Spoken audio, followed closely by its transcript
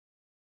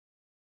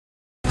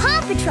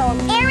Patrol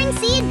Air and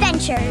Sea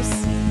Adventures.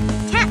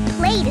 Tap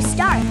play to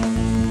start.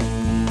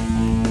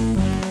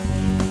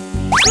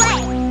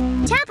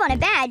 Play. Tap on a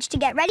badge to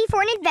get ready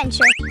for an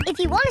adventure. If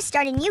you want to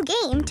start a new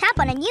game, tap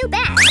on a new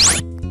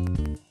badge.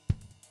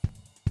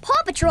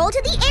 Paw Patrol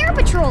to the Air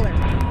Patroller.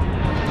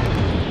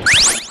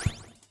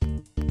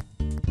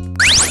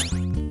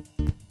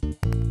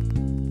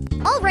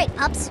 Alright,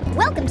 pups,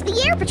 welcome to the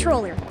Air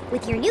Patroller.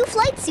 With your new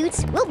flight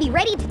suits, we'll be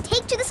ready to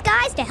take to the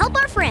skies to help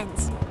our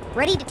friends.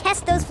 Ready to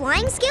test those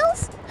flying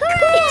skills?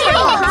 Hooray!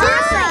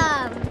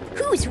 Awesome!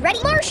 Who's ready?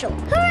 Marshall.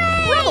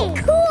 Hooray! Oh,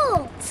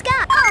 cool!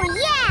 Scott. Oh,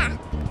 yeah!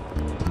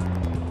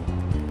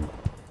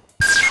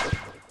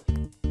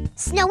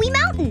 Snowy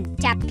Mountain.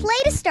 Tap play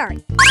to start.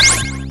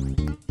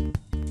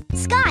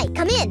 Sky,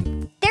 come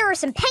in. There are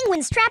some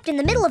penguins trapped in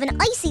the middle of an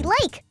icy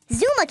lake.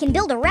 Zuma can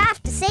build a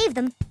raft to save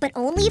them, but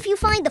only if you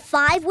find the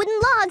 5 wooden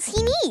logs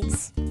he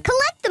needs.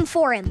 Collect them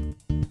for him.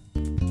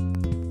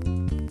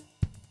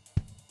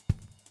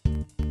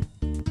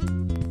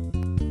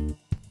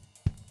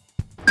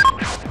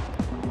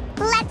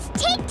 Let's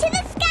take to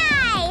the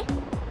sky!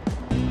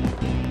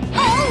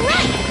 All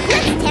right,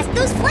 let's test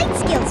those flight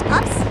skills,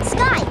 pups.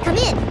 Sky, come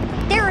in.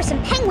 There are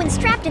some penguins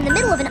trapped in the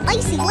middle of an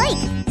icy lake.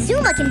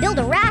 Zuma can build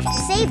a raft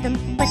to save them,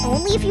 but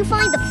only if you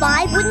find the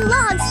 5 wooden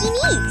logs he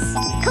needs.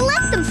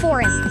 Collect them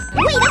for him.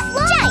 Way to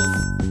fly!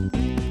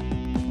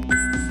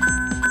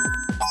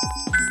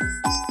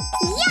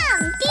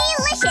 Yum!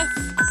 Delicious!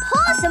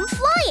 Awesome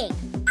flying!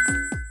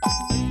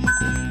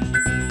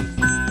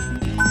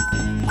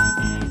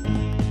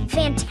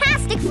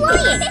 Fantastic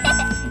flying!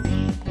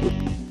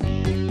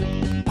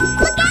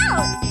 Look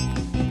out!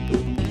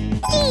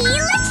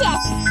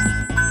 Delicious!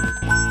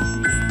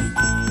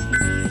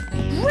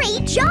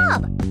 Great job!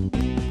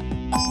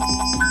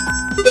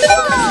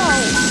 Whoa!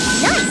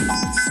 Nice!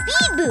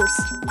 Speed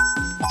boost!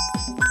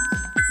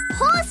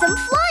 Awesome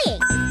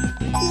flying!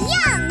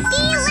 Yum!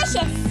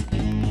 Delicious!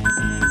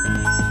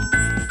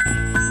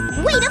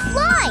 Way to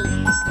fly!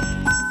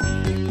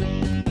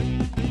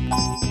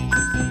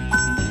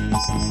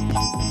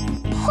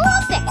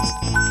 Perfect!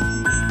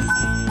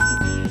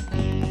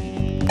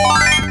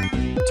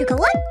 To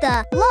collect the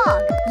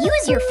log,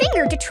 use your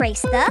finger to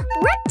trace the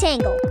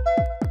rectangle.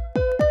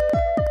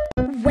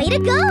 Way to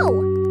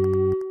go!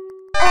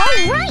 All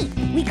right,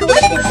 we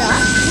collected the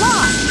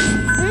log.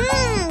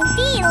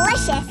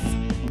 Delicious!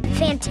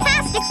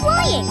 Fantastic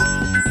flying!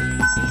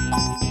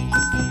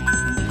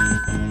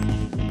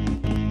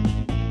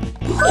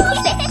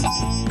 Perfect!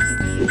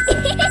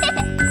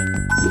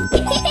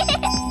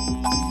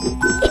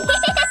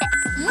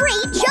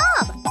 Great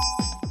job!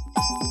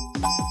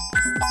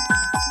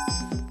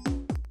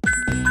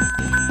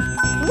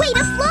 Way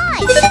to fly!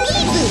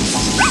 Speed boost!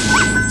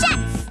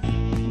 Jets!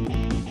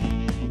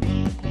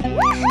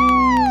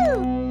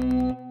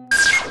 Woohoo!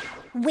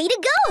 Way to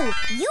go!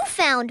 You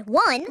found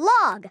 1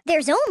 log.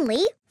 There's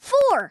only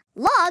 4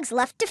 logs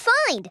left to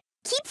find.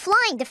 Keep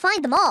flying to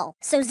find them all,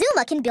 so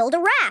Zuma can build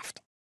a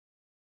raft.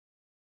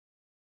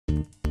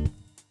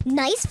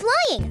 Nice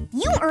flying!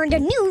 You earned a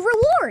new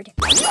reward.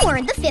 You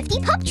earned the 50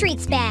 Pup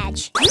Treats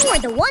badge. You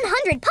earned the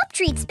 100 Pup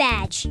Treats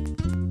badge.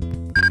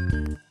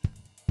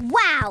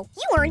 Wow,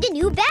 you earned a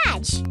new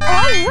badge.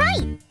 All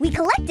right, we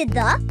collected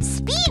the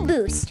Speed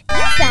Boost.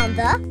 You found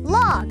the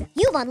log.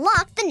 You've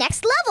unlocked the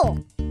next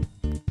level.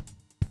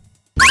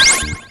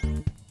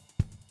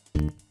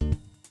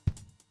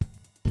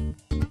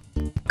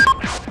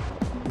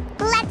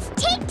 Let's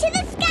take to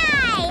the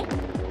sky.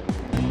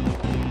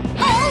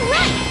 All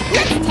right,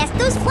 let's test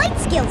those flight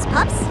skills,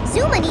 pups.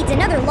 Zuma needs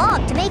another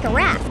log to make a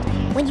raft.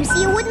 When you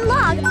see a wooden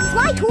log,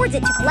 fly towards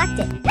it to collect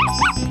it.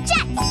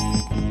 Jets!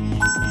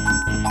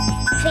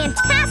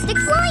 Fantastic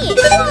flying!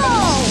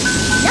 Whoa!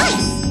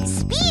 Nice!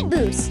 Speed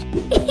boost!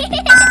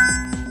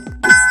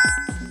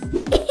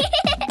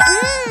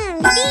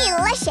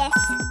 Delicious!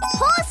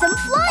 Awesome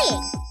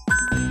flying!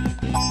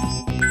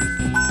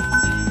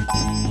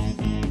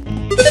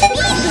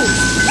 Speed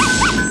boost!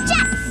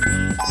 Jets!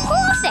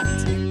 Perfect!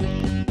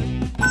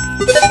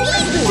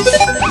 Speed boost!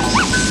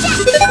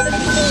 Jets!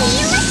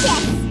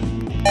 Delicious!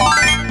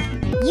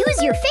 Use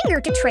your finger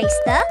to trace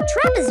the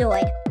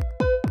trapezoid.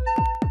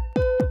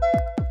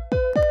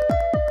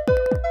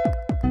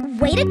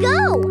 Way to go!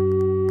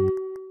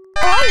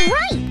 All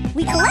right,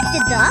 we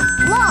collected the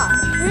log.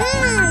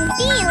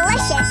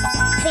 Delicious!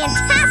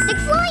 Fantastic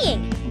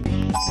flying!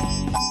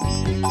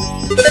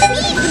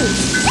 Speed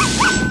boost!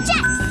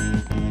 Jets!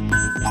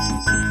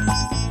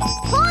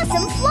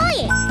 Awesome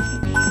flying!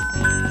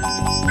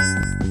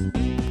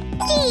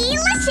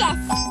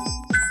 Delicious!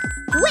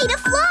 Way to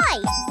fly!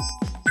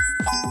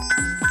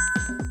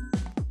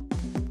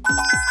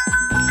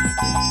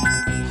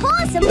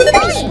 Awesome flying!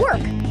 Nice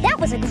work! That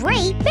was a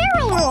great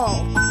barrel roll!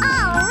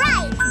 All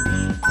right!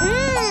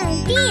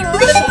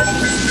 Delicious!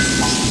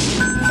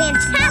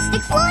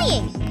 Fantastic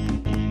flying!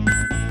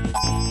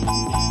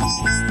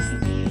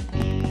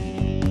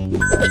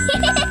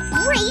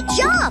 Great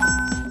job!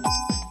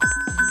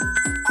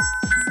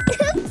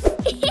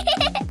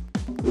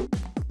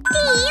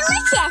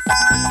 Delicious!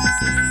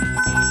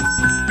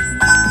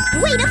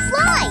 Way to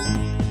fly!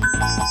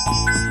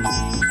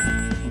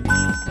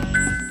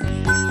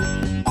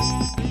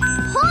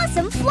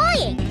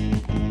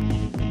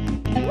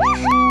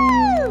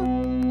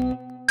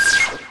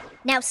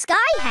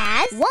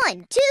 has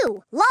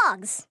 2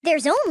 logs.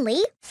 There's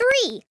only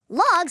 3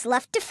 logs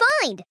left to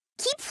find.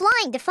 Keep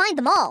flying to find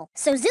them all,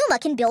 so Zuma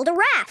can build a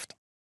raft.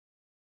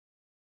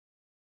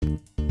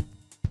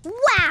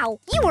 Wow,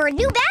 you earned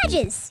new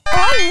badges!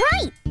 All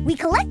right, we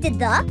collected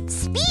the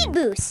speed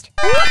boost.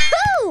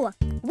 Woohoo!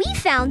 We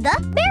found the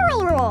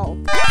barrel roll.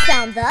 You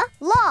found the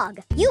log.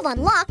 You've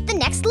unlocked the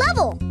next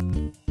level.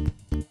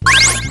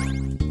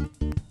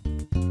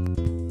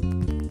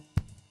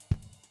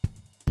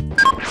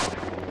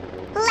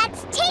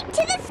 Let's take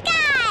to the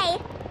sky!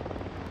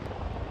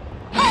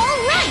 All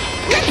right,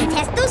 let's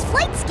test those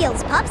flight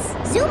skills, pups.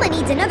 Zuma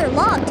needs another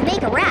log to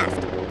make a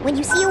raft. When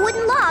you see a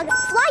wooden log,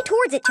 fly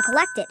towards it to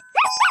collect it.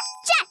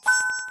 Jets!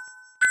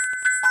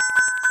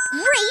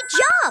 Great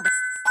job!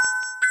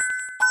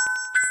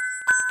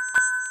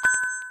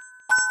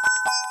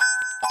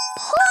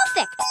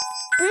 Perfect!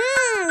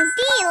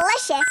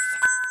 Delicious!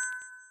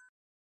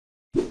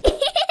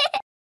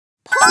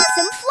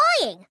 Possum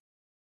flying!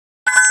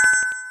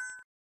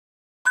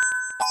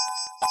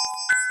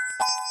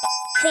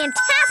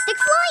 Fantastic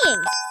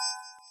flying!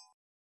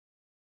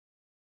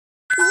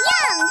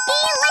 Yum!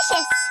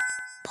 Delicious!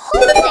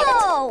 Perfect!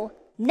 Whoa!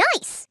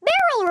 Nice!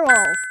 Barrel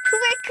roll!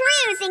 We're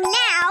cruising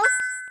now!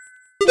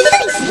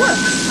 Nice work!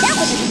 That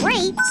was a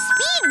great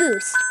speed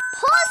boost!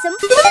 Possum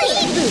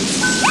flying!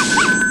 Boost!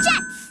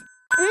 Jets!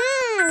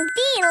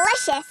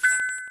 Delicious!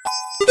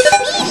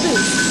 Speed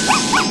boost!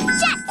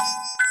 Jets!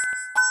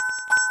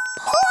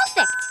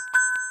 Perfect!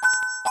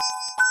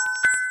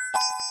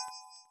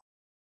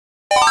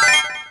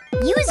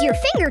 Use your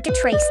finger to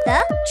trace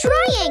the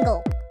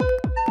triangle.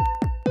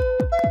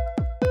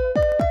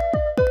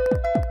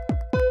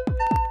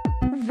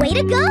 Way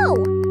to go!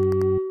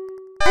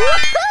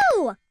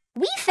 Woohoo!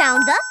 We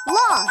found the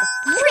log.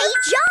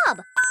 Great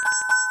job!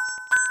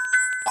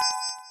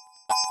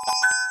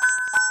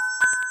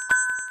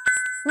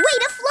 Way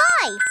to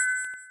fly!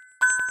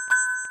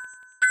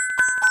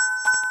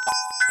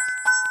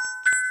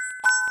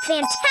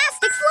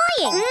 Fantastic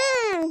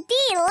flying!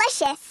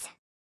 Delicious!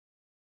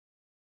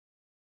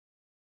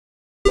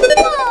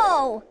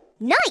 Whoa!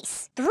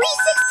 Nice!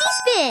 360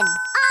 spin!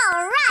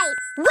 All right!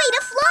 Way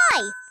to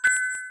fly!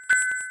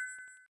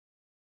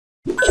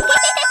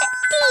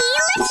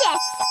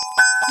 Delicious!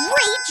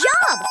 Great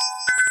job!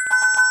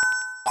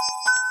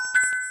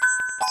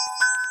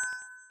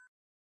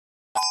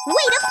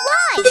 Way to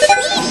fly!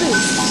 Speed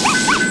boost!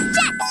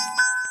 Jets!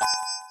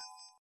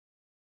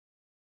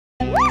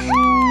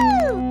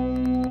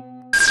 Woohoo!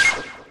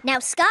 Now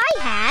Sky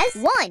has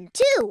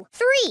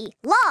 3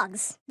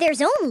 logs.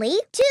 There's only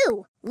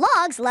 2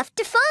 logs left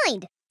to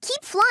find.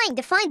 Keep flying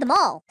to find them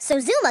all, so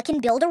Zuma can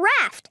build a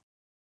raft.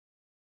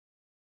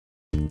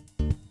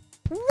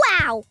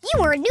 Wow,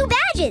 you earned new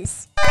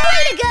badges!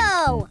 Way to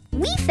go!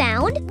 We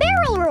found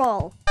barrel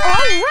roll. All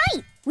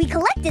right, we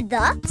collected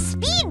the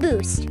speed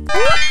boost.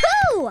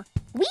 Woohoo!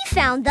 We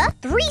found the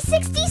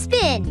 360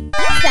 spin.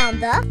 You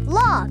found the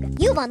log.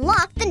 You've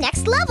unlocked the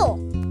next level.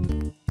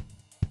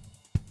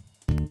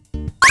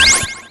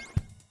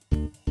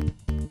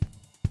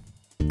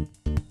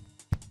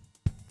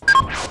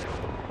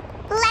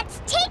 Let's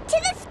take to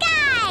the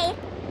sky!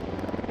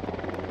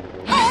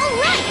 All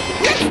right,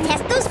 let's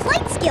test those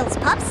flight skills,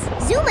 pups.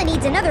 Zuma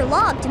needs another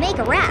log to make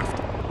a raft.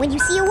 When you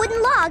see a wooden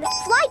log,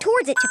 fly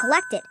towards it to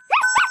collect it.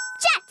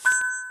 Jets!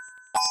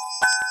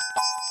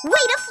 Way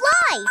to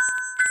fly!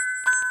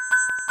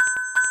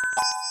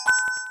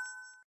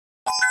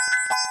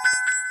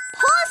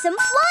 Possum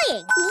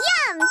flying!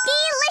 Yum!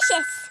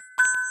 Delicious!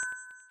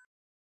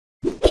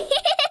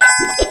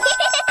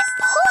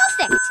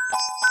 Perfect!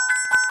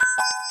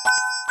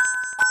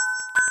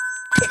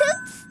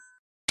 Oops!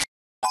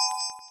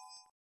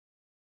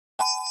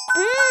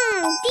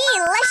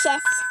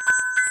 Delicious!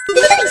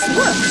 Nice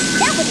work!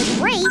 That was a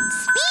great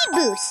speed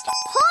boost!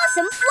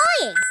 Possum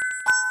flying!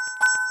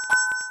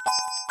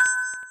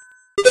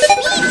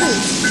 Speed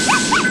boost!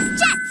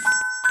 Jets!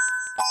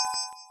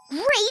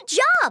 Great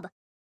job!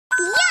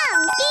 Yum!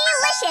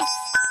 Delicious!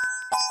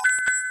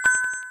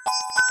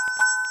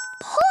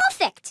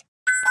 Perfect!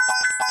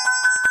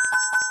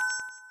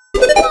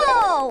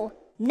 Whoa!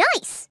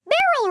 Nice!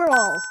 Barrel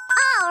roll!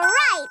 All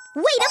right!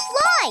 Way to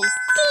fly!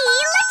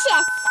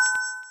 Delicious!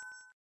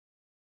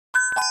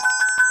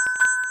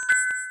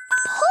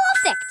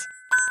 Perfect!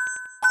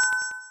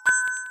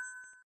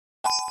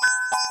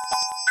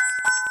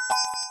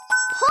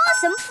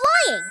 Possum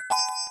flying!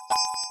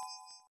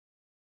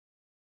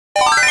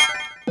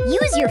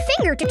 Use your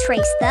finger to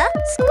trace the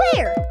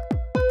square.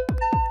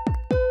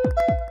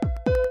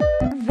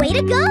 Way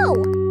to go!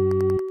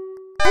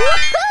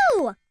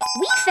 Woohoo!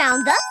 We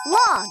found the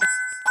log.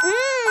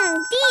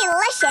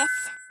 Delicious!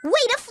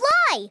 Way to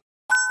fly!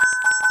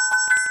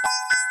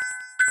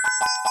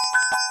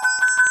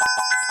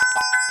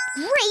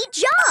 Great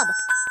job!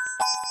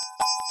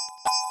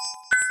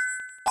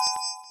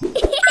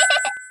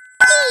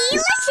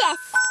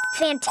 Delicious!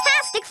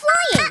 Fantastic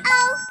flying!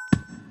 Uh-oh!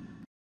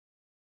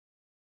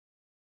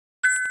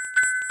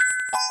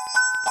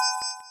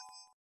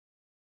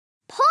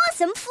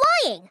 Possum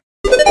flying!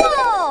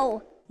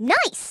 Whoa!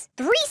 Nice!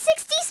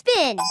 360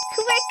 spin!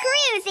 We're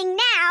cruising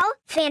now!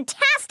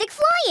 Fantastic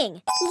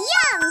flying!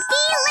 Yum!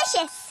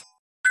 Delicious!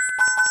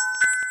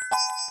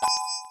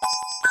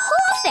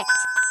 Perfect!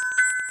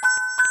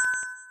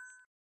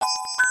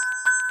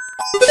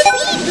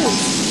 Speed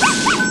boost!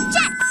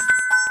 Jets!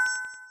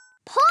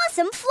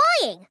 Possum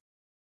flying!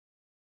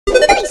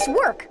 Nice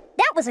work!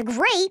 That was a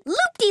great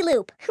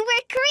loop-de-loop!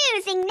 We're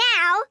cruising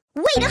now!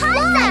 Way to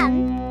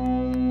fly!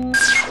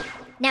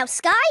 Now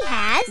Sky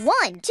has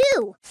 1,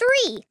 2,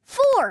 3,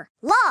 4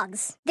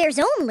 logs. There's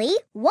only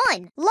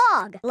 1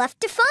 log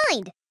left to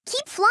find.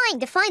 Keep flying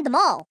to find them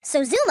all,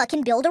 so Zuma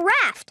can build a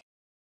raft.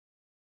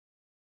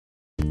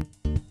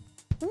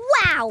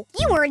 Wow!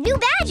 You earned new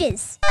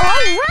badges!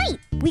 All right!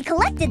 We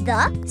collected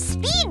the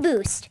Speed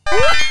Boost.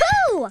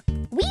 Woohoo!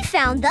 We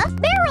found the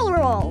Barrel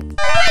Roll.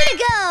 Way to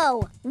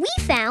go! We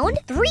found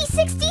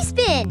 360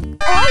 Spin.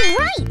 All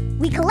right!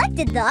 We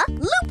collected the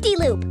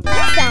Loop-de-Loop.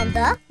 You found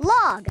the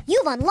Log.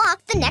 You've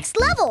unlocked the next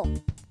level.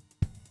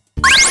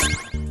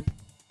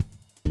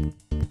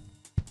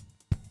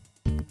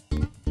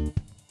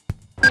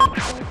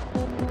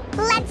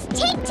 Let's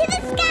take to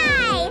the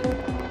sky!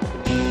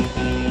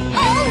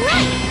 All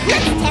right!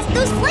 Let's test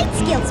those flight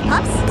skills,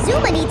 pups.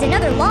 Zuma needs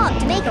another log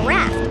to make a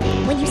raft.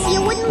 When you see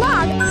a wooden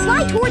log,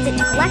 fly towards it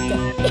to collect it.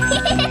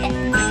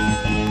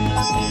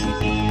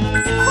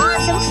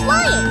 Awesome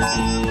flying!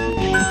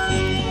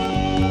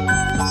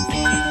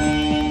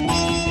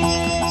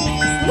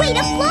 Way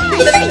to fly!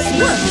 Nice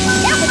work!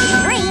 That was a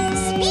great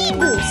speed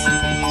boost!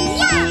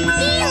 Yum!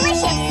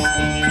 Delicious!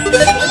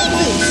 Speed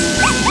boost!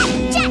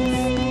 Jets!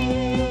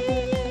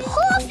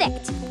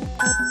 Perfect!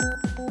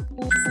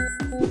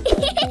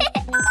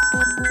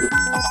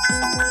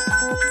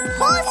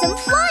 Awesome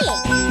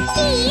flying!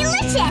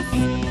 Delicious!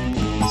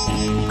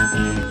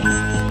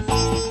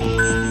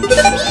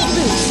 Speed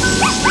boost!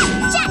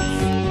 Jets!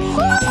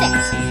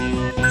 Perfect!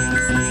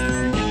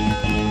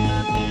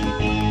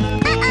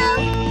 Uh-oh!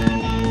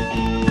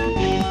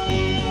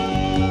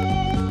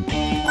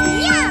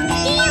 Yum!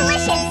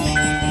 Delicious!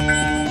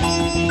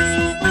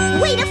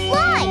 Way to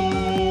fly!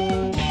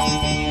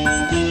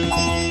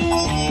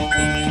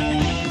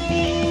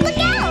 Look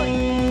out!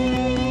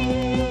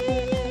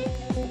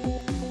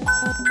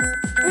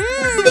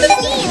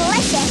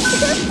 Delicious!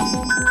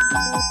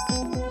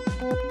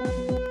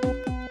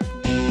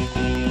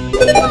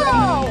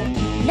 Whoa!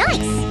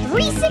 Nice!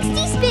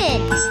 360 spin!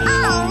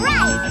 All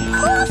right!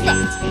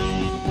 Perfect!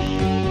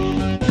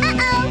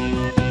 Uh-oh!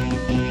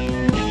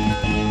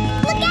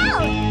 Look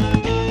out!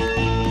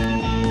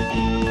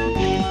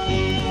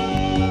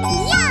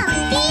 Yum!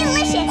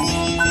 Delicious!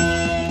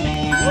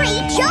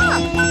 Great job!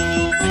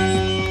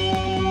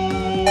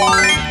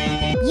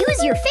 Use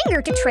your finger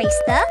to trace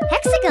the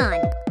hexagon.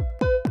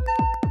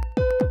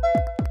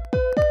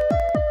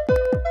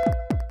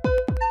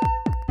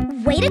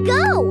 Way to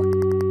go!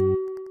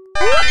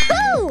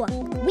 Woohoo!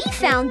 We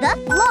found the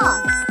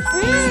log.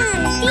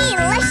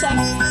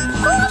 Delicious!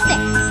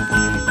 Perfect!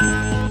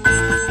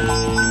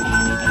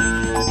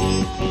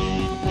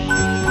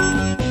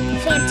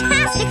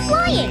 Fantastic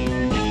flying!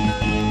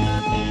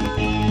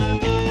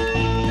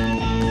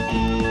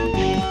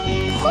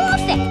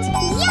 Perfect!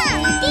 Yum!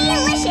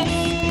 Delicious!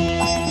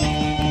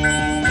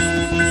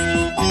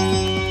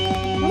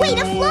 Way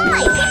to fly!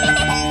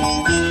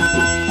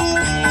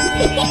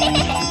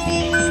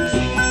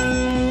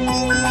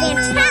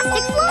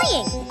 Fantastic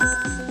flying!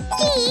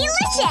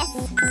 Delicious!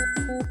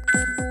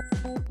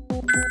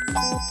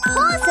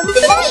 Awesome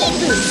flying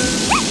boost!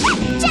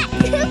 Jet!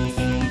 Oops!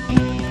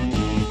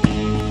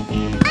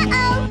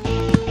 Uh-oh!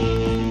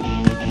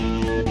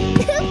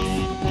 Oops!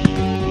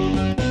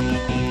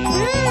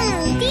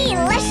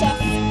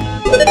 Delicious!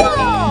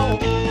 Whoa!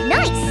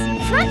 Nice!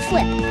 Front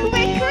flip!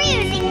 We're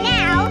cruising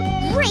now!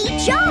 Great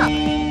job!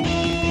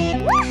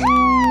 Woohoo!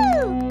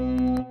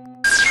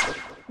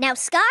 Now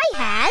Sky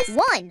has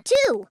 1,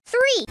 2,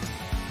 3.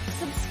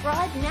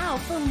 Subscribe now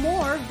for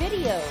more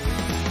videos.